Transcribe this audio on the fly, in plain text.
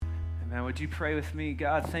Amen. Would you pray with me?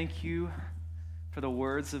 God, thank you for the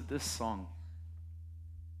words of this song.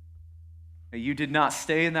 That you did not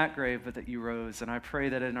stay in that grave, but that you rose. And I pray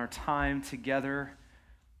that in our time together,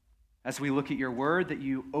 as we look at your word, that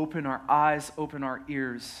you open our eyes, open our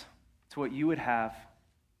ears to what you would have.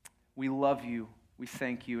 We love you. We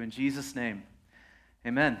thank you. In Jesus' name,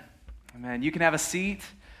 amen. Amen. You can have a seat.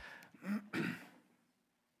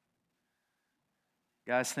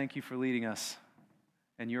 Guys, thank you for leading us.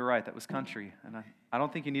 And you're right, that was country. And I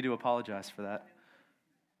don't think you need to apologize for that.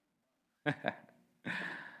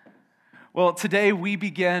 Well, today we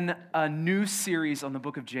begin a new series on the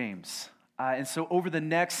book of James. And so over the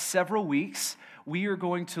next several weeks, we are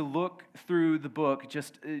going to look through the book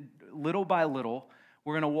just little by little.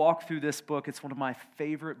 We're going to walk through this book. It's one of my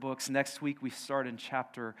favorite books. Next week we start in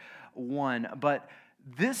chapter 1. But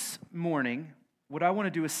this morning, what I want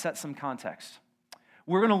to do is set some context.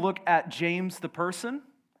 We're going to look at James the person.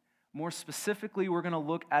 More specifically, we're going to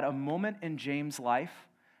look at a moment in James' life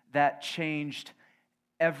that changed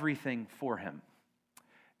everything for him.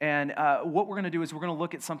 And what we're going to do is we're going to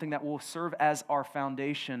look at something that will serve as our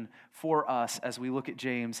foundation for us as we look at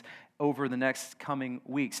James over the next coming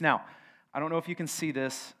weeks. Now, I don't know if you can see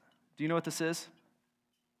this. Do you know what this is?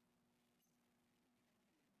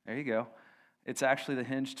 There you go. It's actually the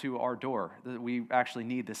hinge to our door. We actually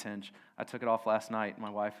need this hinge. I took it off last night. My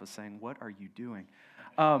wife was saying, "What are you doing?"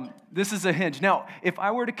 This is a hinge. Now, if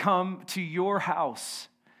I were to come to your house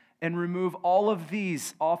and remove all of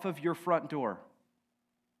these off of your front door,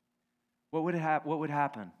 what would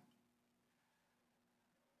happen?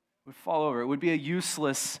 It would fall over. It would be a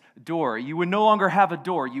useless door. You would no longer have a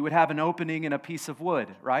door. You would have an opening and a piece of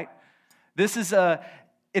wood, right? This is an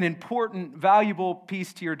important, valuable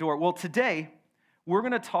piece to your door. Well, today, we're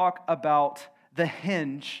going to talk about the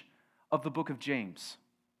hinge of the book of James.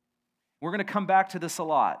 We're going to come back to this a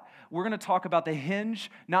lot. We're going to talk about the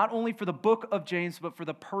hinge, not only for the book of James, but for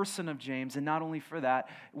the person of James. And not only for that,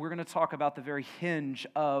 we're going to talk about the very hinge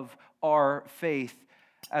of our faith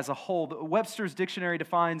as a whole. Webster's dictionary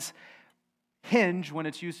defines hinge, when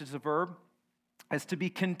it's used as a verb, as to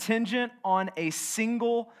be contingent on a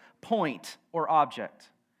single point or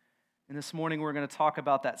object. And this morning, we're going to talk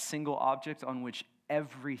about that single object on which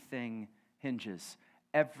everything hinges,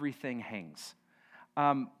 everything hangs.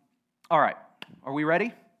 All right, are we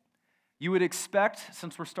ready? You would expect,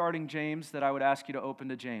 since we're starting James, that I would ask you to open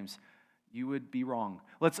to James. You would be wrong.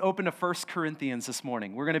 Let's open to 1 Corinthians this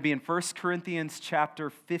morning. We're going to be in 1 Corinthians chapter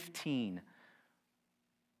 15.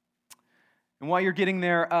 And while you're getting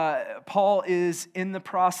there, Paul is in the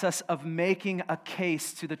process of making a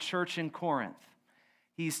case to the church in Corinth.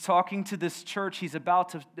 He's talking to this church. He's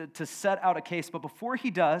about to set out a case. But before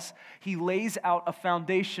he does, he lays out a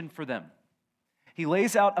foundation for them. He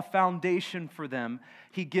lays out a foundation for them.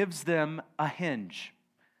 He gives them a hinge.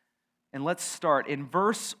 And let's start in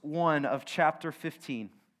verse 1 of chapter 15.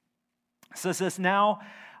 It says this, "Now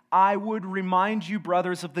I would remind you,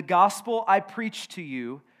 brothers, of the gospel I preached to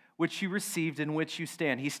you, which you received, in which you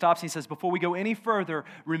stand." He stops and he says, before we go any further,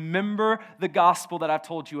 remember the gospel that I've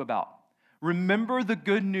told you about. Remember the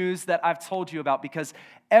good news that I've told you about, because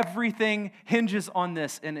everything hinges on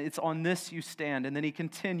this, and it's on this you stand. And then he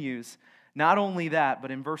continues, not only that, but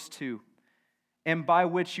in verse 2, "And by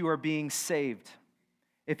which you are being saved,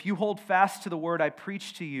 if you hold fast to the word I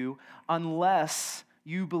preached to you, unless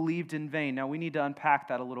you believed in vain." Now, we need to unpack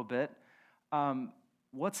that a little bit.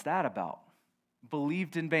 What's that about?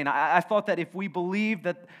 Believed in vain. I thought that if we believe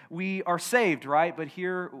that we are saved, right? But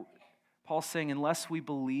here, Paul's saying, unless we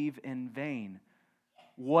believe in vain.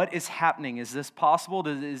 What is happening? Is this possible?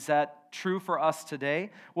 Is that true for us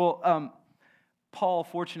today? Well, Paul,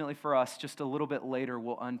 fortunately for us, just a little bit later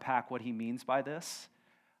will unpack what he means by this.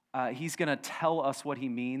 He's going to tell us what he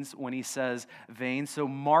means when he says vain. So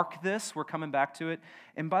mark this. We're coming back to it.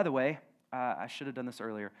 And by the way, I should have done this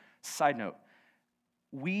earlier. Side note,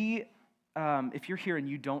 if you're here and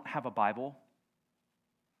you don't have a Bible,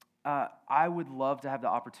 I would love to have the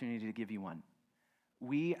opportunity to give you one.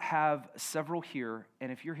 We have several here,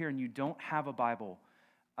 and if you're here and you don't have a Bible,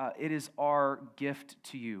 it is our gift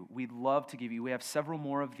to you. We'd love to give you. We have several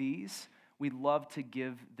more of these. We'd love to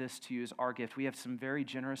give this to you as our gift. We have some very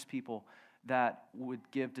generous people that would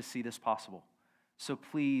give to see this possible. So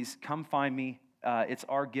please come find me. It's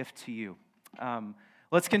our gift to you.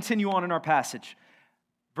 Let's continue on in our passage.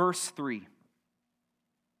 Verse 3.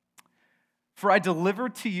 "For I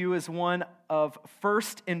delivered to you as one of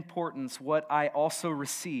first importance what I also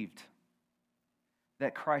received,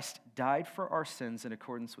 that Christ died for our sins in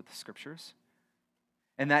accordance with the Scriptures,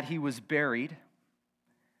 and that he was buried,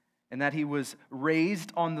 and that he was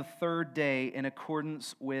raised on the third day in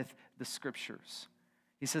accordance with the Scriptures.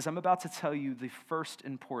 He says, I'm about to tell you the first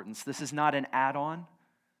importance. This is not an add-on.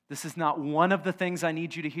 This is not one of the things I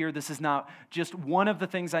need you to hear. This is not just one of the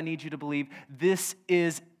things I need you to believe. This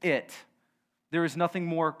is it. There is nothing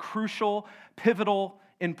more crucial, pivotal,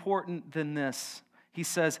 important than this. He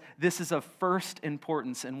says, this is of first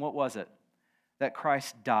importance. And what was it? That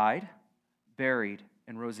Christ died, buried,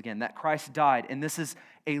 and rose again. That Christ died, and this is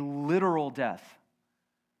a literal death.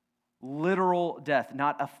 Literal death,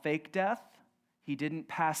 not a fake death. He didn't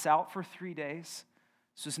pass out for 3 days.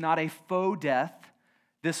 This was not a faux death.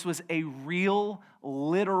 This was a real,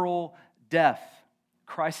 literal death.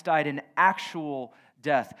 Christ died an actual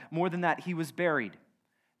death. More than that, he was buried.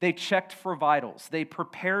 They checked for vitals. They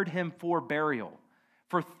prepared him for burial.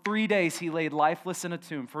 For 3 days, he laid lifeless in a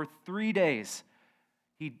tomb. For 3 days,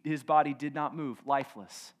 his body did not move,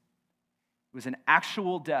 lifeless. It was an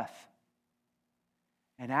actual death,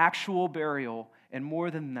 an actual burial, and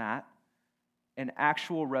more than that, an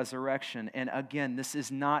actual resurrection. And again, this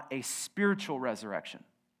is not a spiritual resurrection.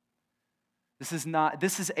 This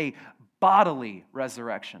is a bodily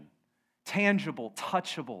resurrection. Tangible,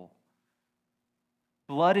 touchable,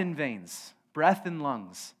 blood in veins, breath in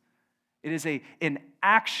lungs. It is an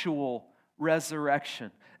actual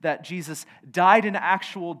resurrection, that Jesus died an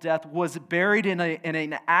actual death, was buried in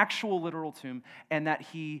an actual literal tomb, and that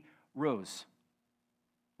he rose,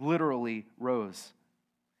 literally rose.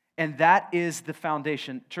 And that is the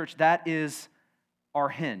foundation. Church, that is our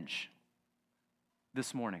hinge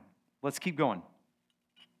this morning. Let's keep going.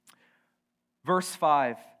 Verse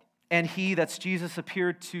 5, and he, that's Jesus,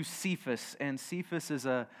 appeared to Cephas, and Cephas is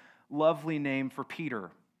a lovely name for Peter.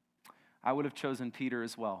 I would have chosen Peter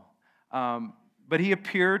as well. But he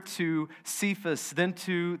appeared to Cephas, then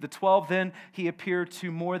to the 12, then he appeared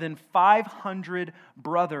to more than 500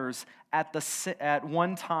 brothers at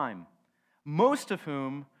one time, most of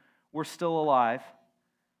whom were still alive,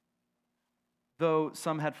 though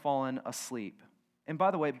some had fallen asleep. And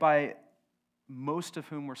by the way, by most of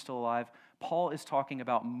whom were still alive, Paul is talking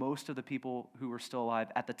about most of the people who were still alive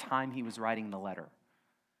at the time he was writing the letter.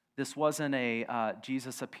 This wasn't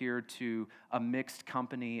Jesus appeared to a mixed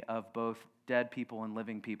company of both dead people and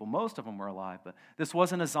living people. Most of them were alive, but this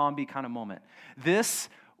wasn't a zombie kind of moment.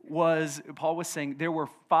 Paul was saying, there were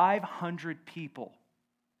 500 people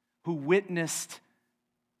who witnessed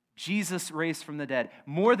Jesus raised from the dead.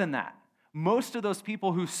 More than that, most of those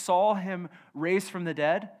people who saw him raised from the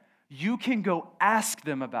dead, you can go ask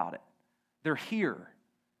them about it. They're here.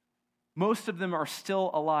 Most of them are still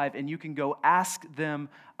alive, and you can go ask them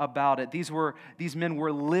about it. These men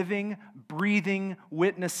were living, breathing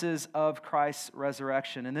witnesses of Christ's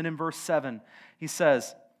resurrection. And then in verse 7, he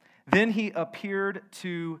says, then he appeared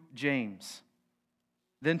to James,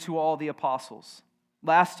 then to all the apostles.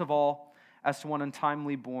 Last of all, as to one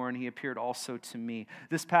untimely born, he appeared also to me.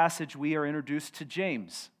 This passage, we are introduced to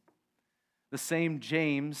James, the same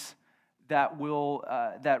James that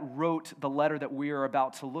wrote the letter that we are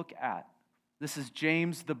about to look at. This is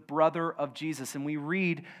James, the brother of Jesus, and we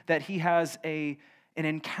read that he has an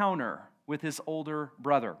encounter with his older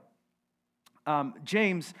brother.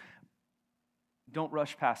 James, don't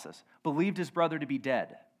rush past this, believed his brother to be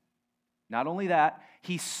dead. Not only that,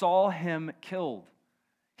 he saw him killed.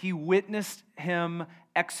 He witnessed him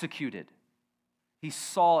executed. He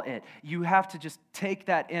saw it. You have to just take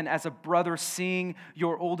that in as a brother seeing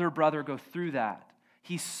your older brother go through that.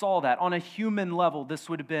 He saw that. On a human level, this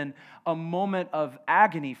would have been a moment of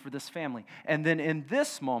agony for this family. And then in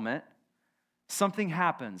this moment, something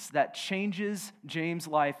happens that changes James'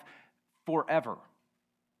 life forever.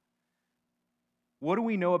 What do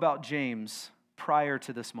we know about James prior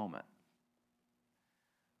to this moment?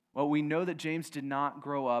 Well, we know that James did not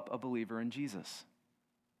grow up a believer in Jesus.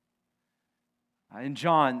 In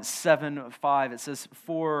John 7:5, it says,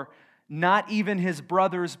 for not even his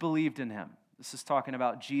brothers believed in him. This is talking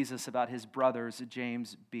about Jesus, about his brothers,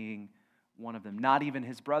 James being one of them. Not even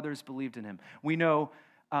his brothers believed in him. We know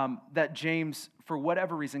that James, for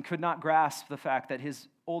whatever reason, could not grasp the fact that his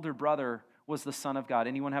older brother was the Son of God.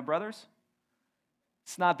 Anyone have brothers?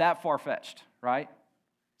 It's not that far-fetched, right?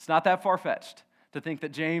 It's not that far-fetched to think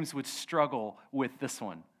that James would struggle with this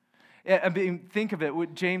one. I mean, think of it,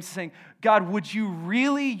 with James saying, God, would you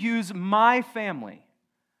really use my family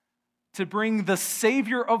to bring the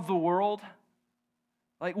Savior of the world?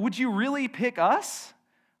 Like, would you really pick us?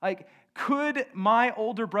 Like, could my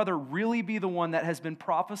older brother really be the one that has been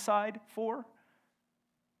prophesied for?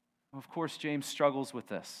 Of course, James struggles with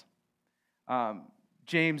this.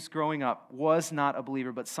 James, growing up, was not a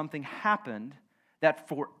believer, but something happened that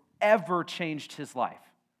forever changed his life.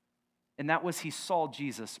 and that was he saw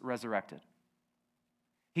Jesus resurrected.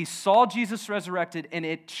 He saw Jesus resurrected, and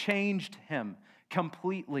it changed him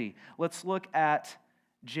completely. Let's look at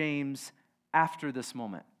James after this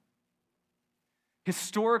moment.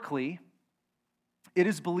 Historically, it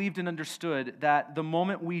is believed and understood that the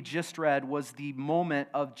moment we just read was the moment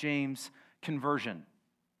of James' conversion.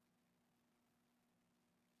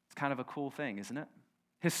 It's kind of a cool thing, isn't it?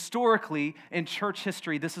 Historically, in church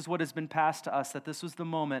history, this is what has been passed to us, that this was the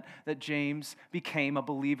moment that James became a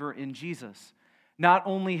believer in Jesus. Not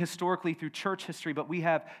only historically through church history, but we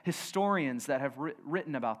have historians that have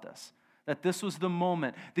written about this, that this was the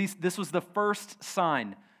moment, this was the first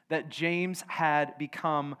sign that James had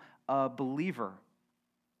become a believer.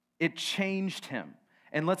 It changed him.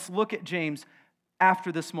 And let's look at James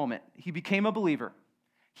after this moment. He became a believer.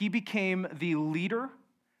 He became the leader,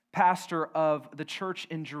 pastor of the church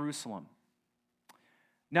in Jerusalem.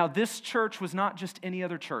 Now, this church was not just any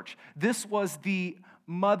other church. This was the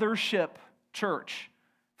mothership church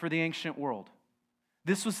for the ancient world.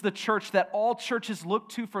 This was the church that all churches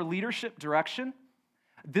looked to for leadership direction.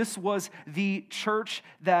 This was the church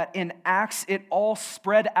that in Acts it all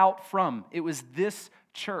spread out from. It was this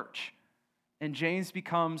church. And James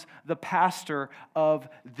becomes the pastor of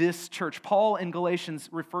this church. Paul in Galatians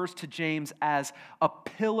refers to James as a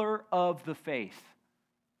pillar of the faith.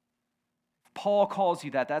 Paul calls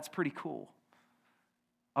you that. That's pretty cool.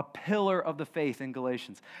 A pillar of the faith in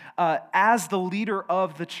Galatians. As the leader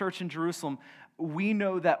of the church in Jerusalem, we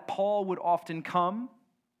know that Paul would often come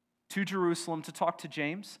to Jerusalem to talk to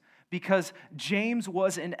James because James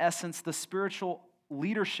was, in essence, the spiritual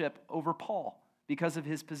leadership over Paul because of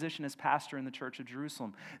his position as pastor in the church of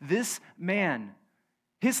Jerusalem. This man,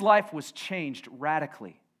 his life was changed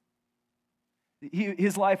radically.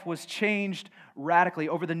 His life was changed radically.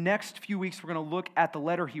 Over the next few weeks, we're going to look at the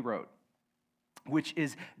letter he wrote, which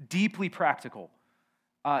is deeply practical.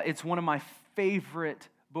 It's one of my favorite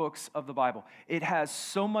books of the Bible. It has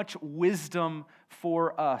so much wisdom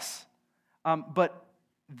for us. But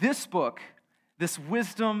this book, this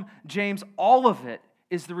wisdom, James, all of it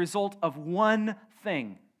is the result of one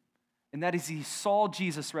thing, and that is he saw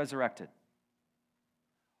Jesus resurrected.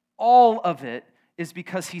 All of it is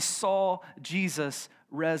because he saw Jesus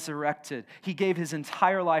resurrected. He gave his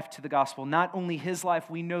entire life to the gospel. Not only his life,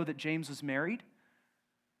 we know that James was married.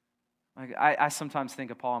 I sometimes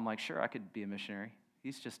think of Paul, I'm like, sure, I could be a missionary.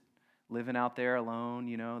 He's just living out there alone,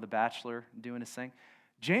 the bachelor, doing his thing.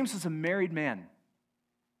 James was a married man.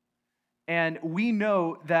 And we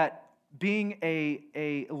know that being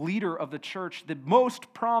a leader of the church, the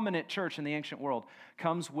most prominent church in the ancient world,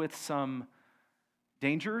 comes with some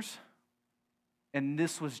dangers. And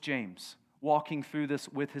this was James walking through this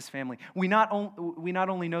with his family. We not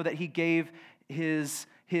only know that he gave his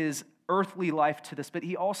earthly life to this, but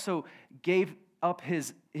he also gave up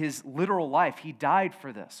his literal life. He died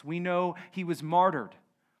for this. We know he was martyred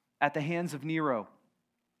at the hands of Nero.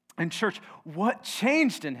 And church, what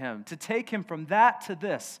changed in him to take him from that to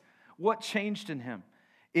this? What changed in him?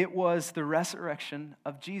 It was the resurrection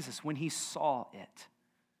of Jesus. When he saw it,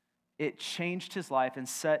 it changed his life and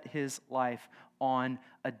set his life on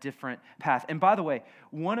a different path. And by the way,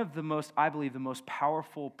 one of the most, I believe, the most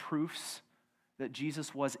powerful proofs that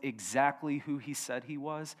Jesus was exactly who he said he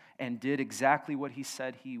was and did exactly what he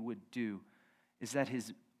said he would do is that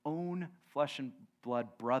his own flesh and blood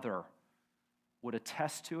brother would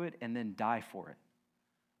attest to it and then die for it.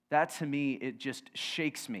 That to me, it just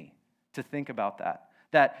shakes me to think about that.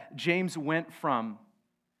 That James went from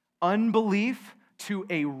unbelief to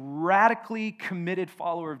a radically committed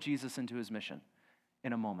follower of Jesus into his mission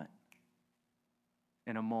in a moment.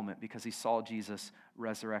 In a moment, because he saw Jesus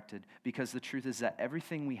resurrected. Because the truth is that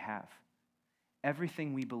everything we have,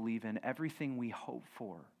 everything we believe in, everything we hope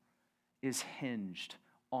for is hinged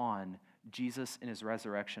on Jesus and his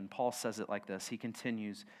resurrection. Paul says it like this. He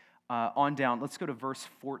continues on down. Let's go to verse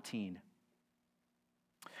 14.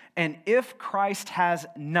 And if Christ has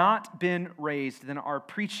not been raised, then our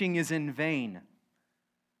preaching is in vain,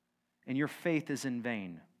 and your faith is in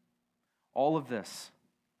vain. All of this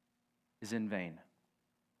is in vain.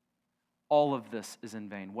 All of this is in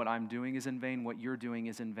vain. What I'm doing is in vain. What you're doing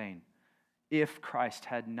is in vain. If Christ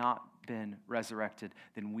had not been resurrected,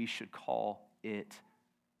 then we should call it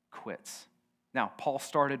quits. Now, Paul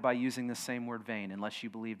started by using the same word vain, unless you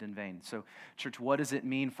believed in vain. So, church, what does it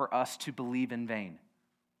mean for us to believe in vain?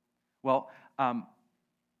 Well,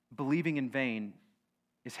 believing in vain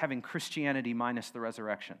is having Christianity minus the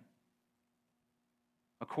resurrection.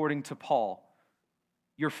 According to Paul,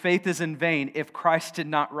 your faith is in vain if Christ did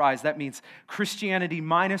not rise. That means Christianity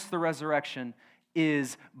minus the resurrection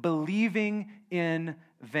is believing in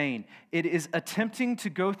vain. It is attempting to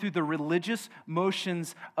go through the religious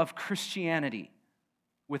motions of Christianity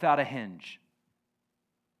without a hinge.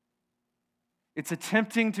 It's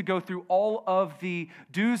attempting to go through all of the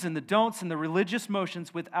do's and the don'ts and the religious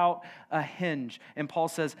motions without a hinge. And Paul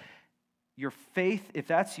says, your faith, if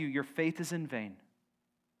that's you, your faith is in vain.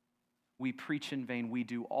 We preach in vain. We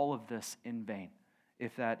do all of this in vain,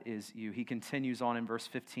 if that is you. He continues on in verse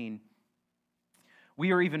 15.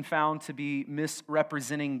 We are even found to be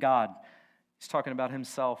misrepresenting God. He's talking about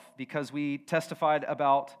himself, because we testified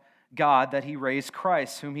about God that he raised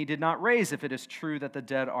Christ, whom he did not raise, if it is true that the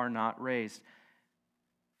dead are not raised.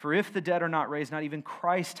 For if the dead are not raised, not even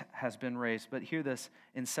Christ has been raised. But hear this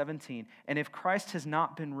in 17. And if Christ has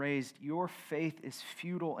not been raised, your faith is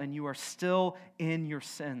futile and you are still in your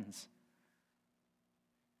sins.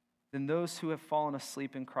 Then those who have fallen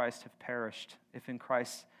asleep in Christ have perished. If in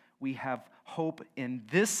Christ we have hope in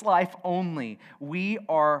this life only, we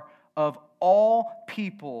are of all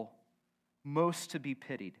people most to be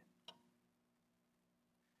pitied.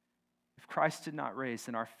 If Christ did not raise,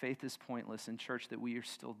 then our faith is pointless, in church, that we are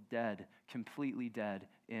still dead, completely dead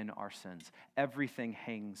in our sins. Everything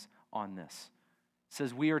hangs on this. It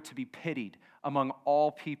says we are to be pitied among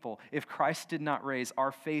all people. If Christ did not raise,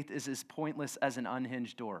 our faith is as pointless as an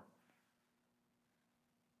unhinged door.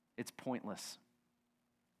 It's pointless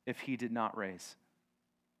if he did not raise.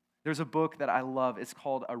 There's a book that I love. It's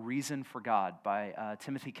called A Reason for God by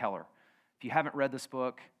Timothy Keller. If you haven't read this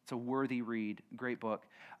book, it's a worthy read, great book.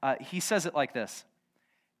 He says it like this: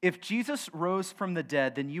 if Jesus rose from the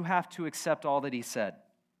dead, then you have to accept all that he said.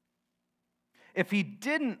 If he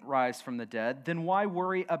didn't rise from the dead, then why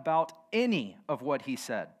worry about any of what he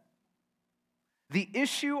said? The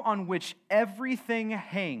issue on which everything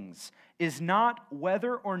hangs is not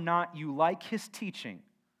whether or not you like his teaching,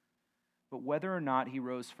 but whether or not he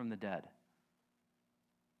rose from the dead.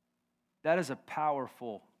 That is a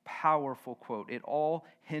powerful quote. It all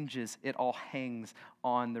hinges, it all hangs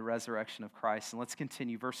on the resurrection of Christ. And let's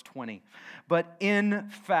continue, verse 20. But in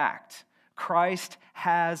fact, Christ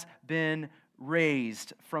has been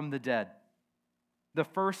raised from the dead, the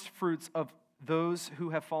first fruits of those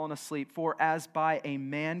who have fallen asleep. For as by a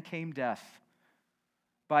man came death,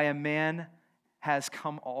 by a man has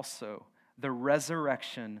come also the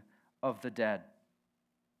resurrection of the dead.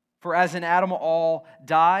 For as in Adam all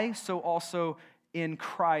die, so also in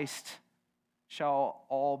Christ shall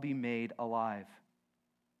all be made alive.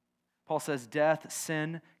 Paul says death,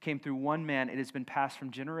 sin came through one man. It has been passed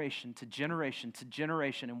from generation to generation to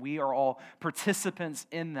generation, and we are all participants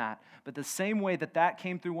in that. But the same way that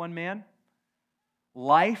came through one man,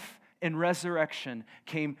 life and resurrection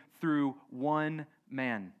came through one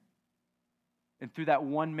man. And through that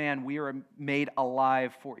one man, we are made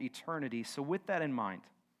alive for eternity. So with that in mind,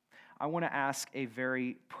 I want to ask a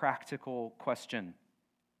very practical question.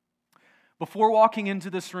 Before walking into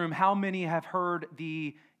this room, how many have heard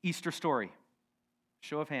the Easter story?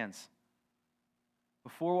 Show of hands.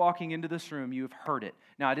 Before walking into this room, you have heard it.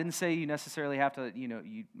 Now, I didn't say you necessarily have to,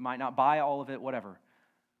 you might not buy all of it, whatever.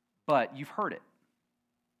 But you've heard it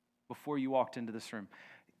before you walked into this room.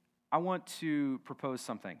 I want to propose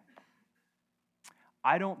something.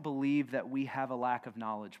 I don't believe that we have a lack of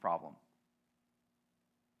knowledge problem.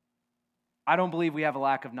 I don't believe we have a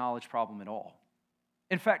lack of knowledge problem at all.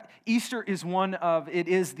 In fact, Easter is it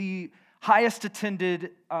is the highest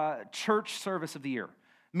attended church service of the year,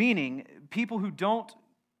 meaning people who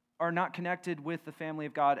are not connected with the family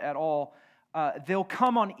of God at all, they'll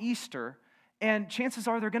come on Easter, and chances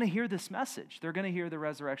are they're going to hear this message. They're going to hear the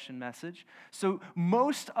resurrection message. So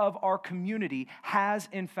most of our community has,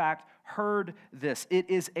 in fact, heard this. It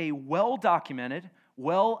is a well-documented,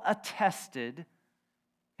 well-attested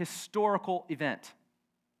historical event.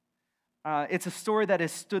 It's a story that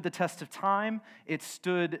has stood the test of time. It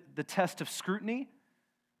stood the test of scrutiny.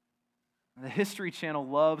 The History Channel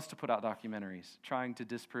loves to put out documentaries trying to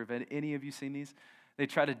disprove it. Any of you seen these? They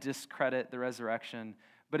try to discredit the resurrection,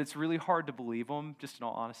 but it's really hard to believe them, just in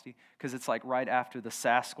all honesty, because it's like right after the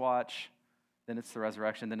Sasquatch, then it's the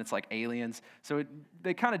resurrection, then it's like aliens. So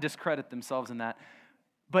they kind of discredit themselves in that.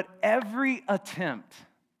 But every attempt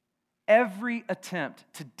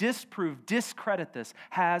to discredit this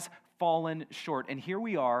has fallen short. And here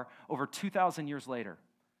we are, over 2,000 years later,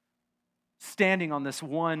 standing on this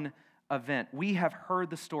one event. We have heard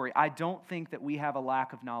the story. I don't think that we have a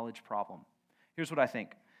lack of knowledge problem. Here's what I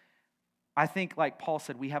think. I think, like Paul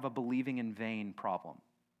said, we have a believing in vain problem.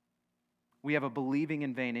 We have a believing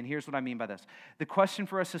in vain, and here's what I mean by this. The question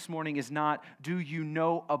for us this morning is not, do you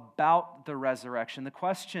know about the resurrection? The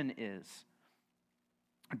question is,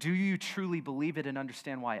 Do you truly believe it and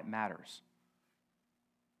understand why it matters?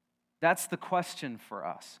 That's the question for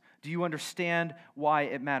us. Do you understand why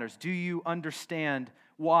it matters? Do you understand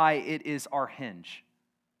why it is our hinge?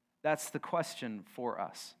 That's the question for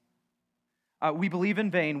us. We believe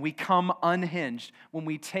in vain. We come unhinged when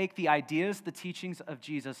we take the ideas, the teachings of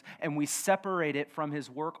Jesus, and we separate it from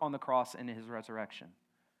his work on the cross and his resurrection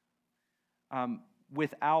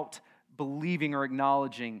without believing or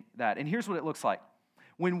acknowledging that. And here's what it looks like.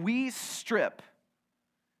 When we strip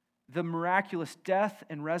the miraculous death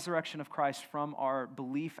and resurrection of Christ from our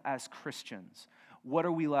belief as Christians, what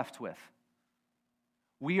are we left with?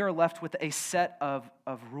 We are left with a set of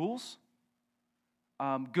rules,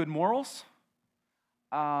 good morals,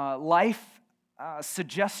 life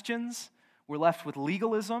suggestions. We're left with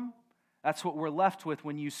legalism. That's what we're left with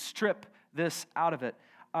when you strip this out of it.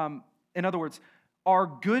 In other words, our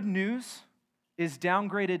good news is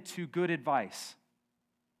downgraded to good advice.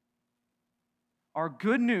 Our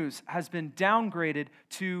good news has been downgraded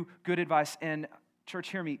to good advice. And church,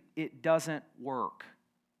 hear me, it doesn't work.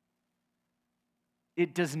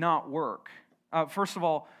 It does not work. First of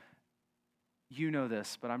all, you know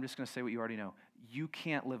this, but I'm just going to say what you already know. You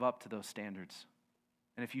can't live up to those standards.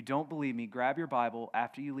 And if you don't believe me, grab your Bible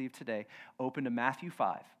after you leave today, open to Matthew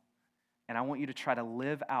 5, and I want you to try to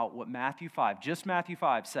live out what Matthew 5, just Matthew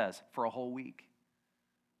 5 says for a whole week.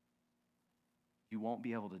 You won't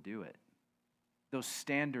be able to do it. Those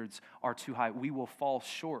standards are too high. We will fall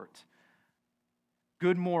short.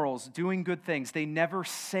 Good morals, doing good things, they never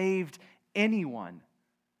saved anyone.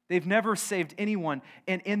 They've never saved anyone.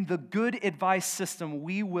 And in the good advice system,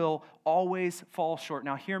 we will always fall short.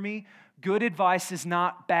 Now, hear me. Good advice is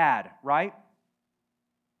not bad, right?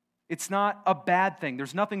 It's not a bad thing.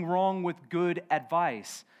 There's nothing wrong with good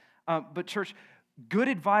advice. But church, good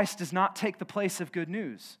advice does not take the place of good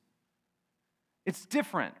news. It's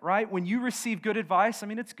different, right? When you receive good advice, I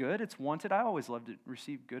mean, it's good. It's wanted. I always love to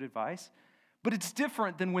receive good advice. But it's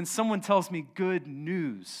different than when someone tells me good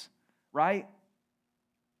news, right?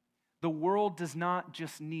 The world does not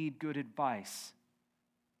just need good advice.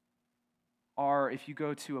 Or if you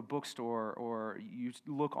go to a bookstore or you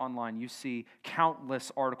look online, you see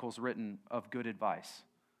countless articles written of good advice.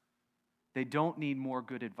 They don't need more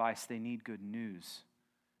good advice. They need good news.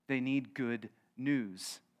 They need good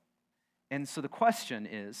news. And so the question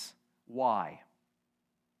is, why?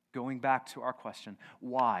 Going back to our question,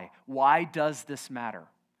 why? Why does this matter?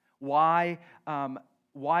 Why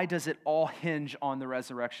does it all hinge on the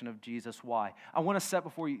resurrection of Jesus? Why? I want to set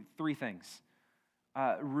before you three things.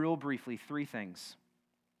 Real briefly, three things.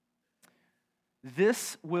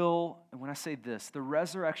 This will, and when I say this, the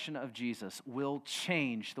resurrection of Jesus will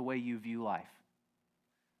change the way you view life.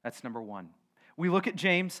 That's number one. We look at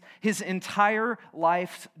James, his entire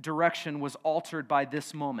life's direction was altered by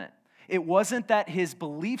this moment. It wasn't that his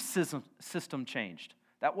belief system changed.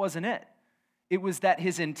 That wasn't it. It was that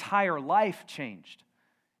his entire life changed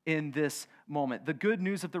in this moment. The good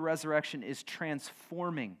news of the resurrection is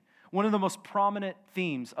transforming. One of the most prominent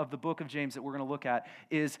themes of the book of James that we're going to look at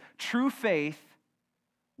is true faith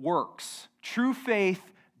works. True faith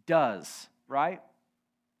does, right?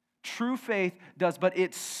 True faith does, but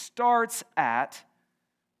it starts at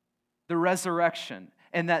the resurrection,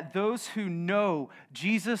 and that those who know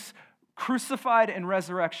Jesus crucified and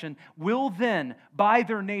resurrection will then, by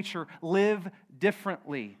their nature, live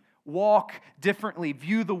differently, walk differently,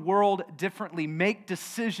 view the world differently, make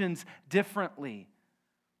decisions differently.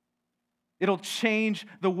 It'll change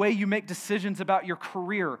the way you make decisions about your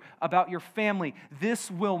career, about your family.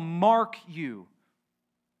 This will mark you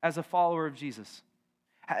as a follower of Jesus.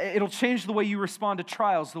 It'll change the way you respond to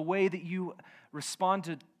trials, the way that you respond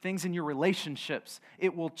to things in your relationships.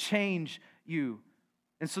 It will change you.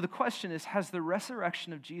 And so the question is, has the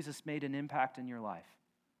resurrection of Jesus made an impact in your life?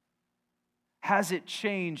 Has it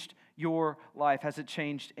changed your life? Has it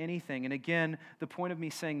changed anything? And again, the point of me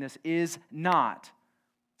saying this is not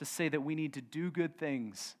to say that we need to do good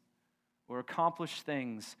things or accomplish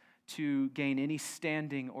things to gain any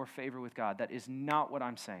standing or favor with God. That is not what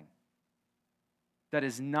I'm saying. That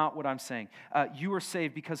is not what I'm saying. You are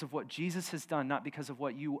saved because of what Jesus has done, not because of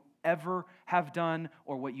what you ever have done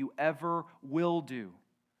or what you ever will do.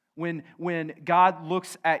 When God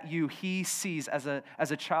looks at you, he sees, as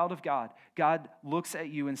a child of God, God looks at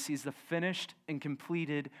you and sees the finished and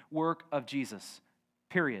completed work of Jesus,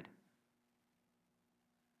 period.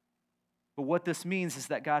 But what this means is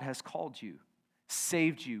that God has called you,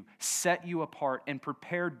 saved you, set you apart, and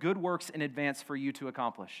prepared good works in advance for you to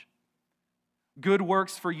accomplish. Good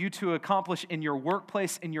works for you to accomplish in your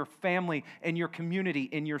workplace, in your family, in your community,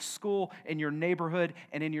 in your school, in your neighborhood,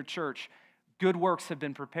 and in your church. Good works have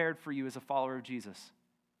been prepared for you as a follower of Jesus.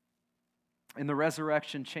 And the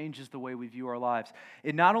resurrection changes the way we view our lives.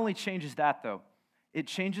 It not only changes that, though, it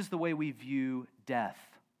changes the way we view death.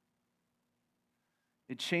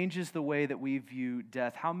 It changes the way that we view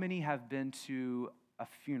death. How many have been to a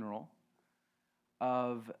funeral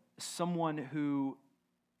of someone who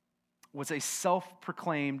was a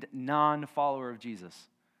self-proclaimed non-follower of Jesus,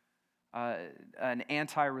 an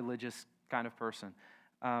anti-religious kind of person?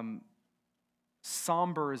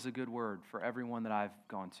 Somber is a good word for everyone that I've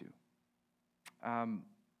gone to.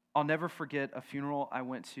 I'll never forget a funeral I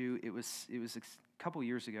went to. It was a couple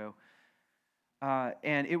years ago,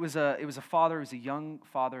 and it was a father. It was a young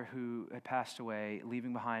father who had passed away,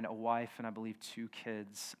 leaving behind a wife and I believe 2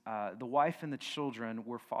 kids. The wife and the children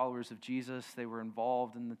were followers of Jesus. They were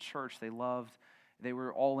involved in the church. They loved. They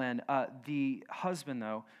were all in. The husband,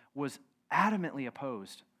 though, was adamantly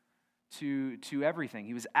opposed to everything.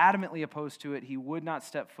 He was adamantly opposed to it. He would not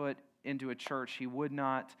step foot into a church. He would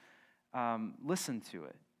not listen to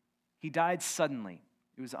it. He died suddenly.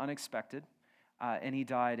 It was unexpected, and he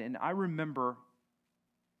died. And I remember,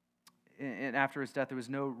 and after his death, there was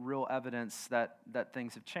no real evidence that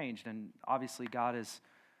things have changed. And obviously, God is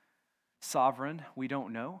sovereign. We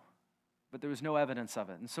don't know, but there was no evidence of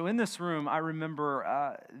it. And so in this room, I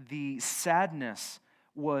remember the sadness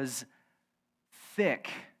was thick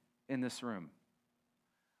in this room.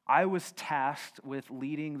 I was tasked with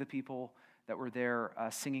leading the people that were there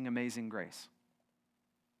singing Amazing Grace.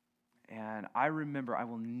 And I remember, I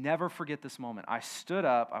will never forget this moment. I stood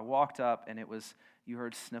up, I walked up, and you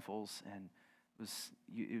heard sniffles, and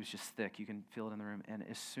it was just thick. You can feel it in the room. And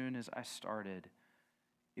as soon as I started,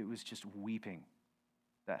 it was just weeping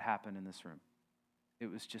that happened in this room. It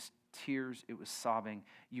was just tears, it was sobbing.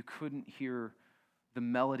 You couldn't hear the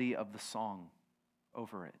melody of the song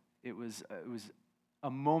over it. It was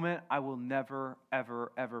a moment I will never,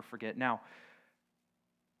 ever, ever forget. Now,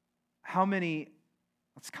 how many,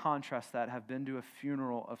 let's contrast that, have been to a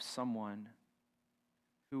funeral of someone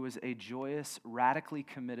who was a joyous, radically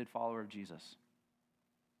committed follower of Jesus?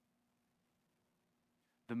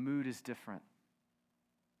 The mood is different,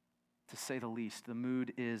 to say the least. The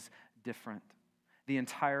mood is different. The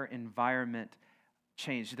entire environment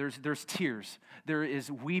changed. There's tears. There is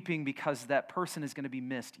weeping because that person is going to be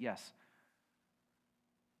missed, yes.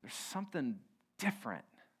 There's something different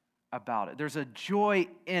about it. There's a joy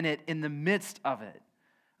in it in the midst of it.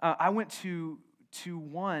 I went to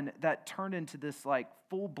one that turned into this like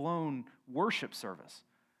full-blown worship service.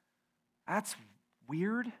 That's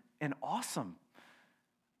weird and awesome.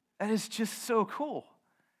 That is just so cool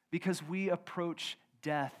because we approach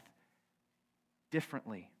death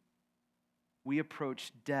differently. We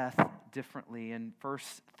approach death differently. In 1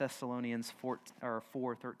 Thessalonians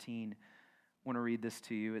 4:13, I want to read this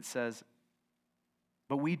to you. It says,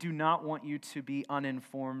 "But we do not want you to be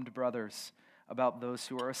uninformed, brothers, about those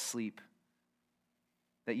who are asleep,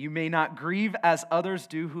 that you may not grieve as others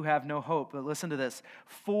do who have no hope." But listen to this.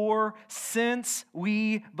 "For since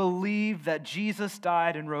we believe that Jesus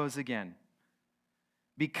died and rose again,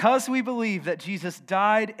 because we believe that Jesus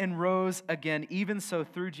died and rose again, even so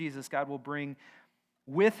through Jesus, God will bring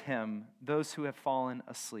with him those who have fallen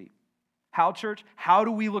asleep." How, church? How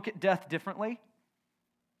do we look at death differently?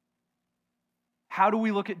 How do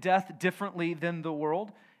we look at death differently than the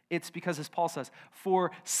world? It's because, as Paul says,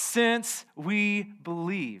 for since we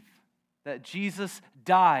believe that Jesus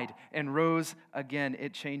died and rose again,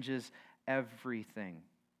 it changes everything.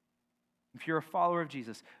 If you're a follower of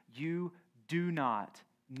Jesus, you do not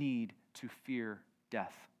need to fear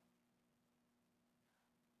death.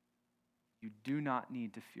 You do not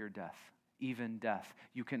need to fear death, even death.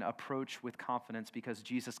 You can approach with confidence because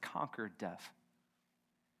Jesus conquered death.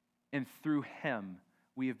 And through him,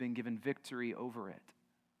 we have been given victory over it.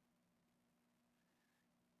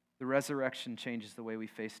 The resurrection changes the way we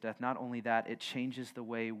face death. Not only that, it changes the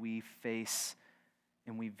way we face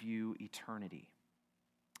and we view eternity.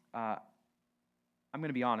 I'm going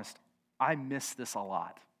to be honest, I miss this a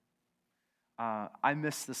lot. I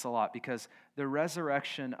miss this a lot because the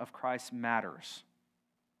resurrection of Christ matters.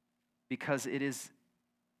 Because it is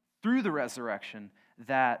through the resurrection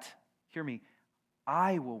that, hear me,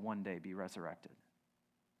 I will one day be resurrected.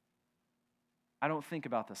 I don't think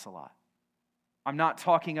about this a lot. I'm not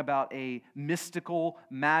talking about a mystical,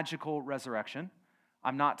 magical resurrection.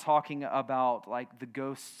 I'm not talking about like the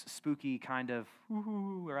ghost, spooky kind of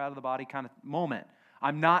woo-hoo, or out of the body kind of moment.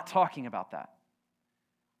 I'm not talking about that.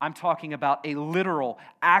 I'm talking about a literal,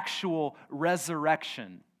 actual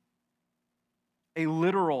resurrection A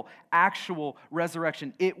literal, actual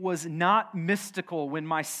resurrection. It was not mystical when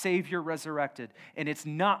my Savior resurrected, and it's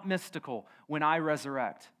not mystical when I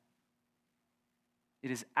resurrect.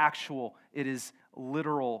 It is actual, it is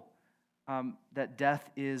literal, that death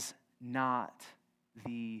is not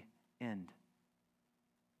the end.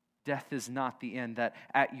 Death is not the end, that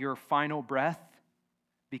at your final breath,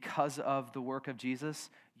 because of the work of Jesus,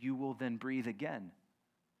 you will then breathe again.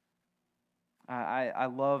 I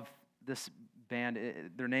love this band.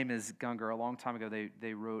 Their name is Gungor. A long time ago,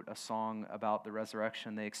 they wrote a song about the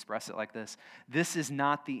resurrection. They express it like this: "This is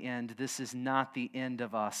not the end. This is not the end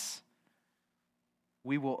of us.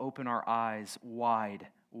 We will open our eyes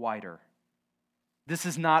wider. This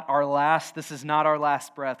is not our last. This is not our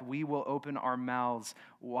last breath. We will open our mouths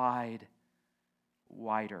wider."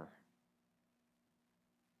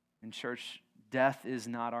 In church, death is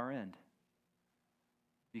not our end,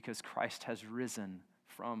 because Christ has risen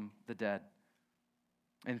from the dead.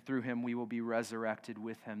 And through him, we will be resurrected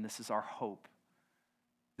with him. This is our hope.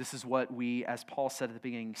 This is what we, as Paul said at the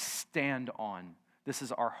beginning, stand on. This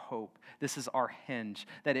is our hope. This is our hinge,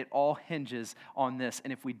 that it all hinges on this.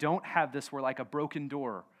 And if we don't have this, we're like a broken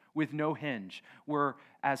door with no hinge. We're,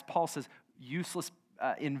 as Paul says, useless,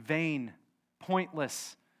 in vain,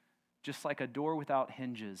 pointless, just like a door without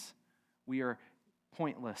hinges. We are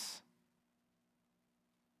pointless.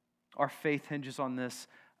 Our faith hinges on this.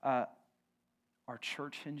 Our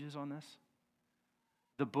church hinges on this.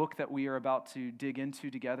 The book that we are about to dig into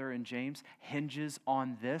together in James hinges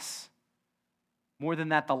on this. More than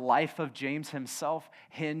that, the life of James himself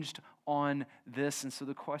hinged on this. And so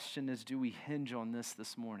the question is, do we hinge on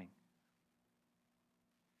this morning?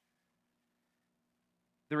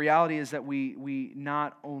 The reality is that we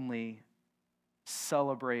not only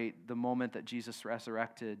celebrate the moment that Jesus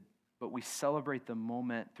resurrected, but we celebrate the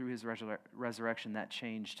moment through his resurrection that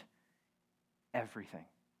changed everything.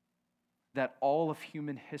 That all of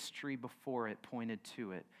human history before it pointed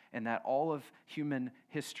to it, and that all of human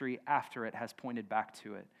history after it has pointed back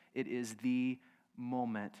to it. It is the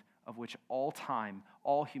moment of which all time,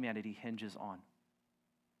 all humanity hinges on.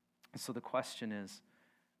 And so the question is,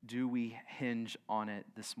 do we hinge on it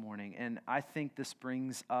this morning? And I think this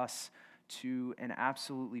brings us to an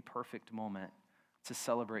absolutely perfect moment to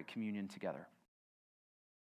celebrate communion together.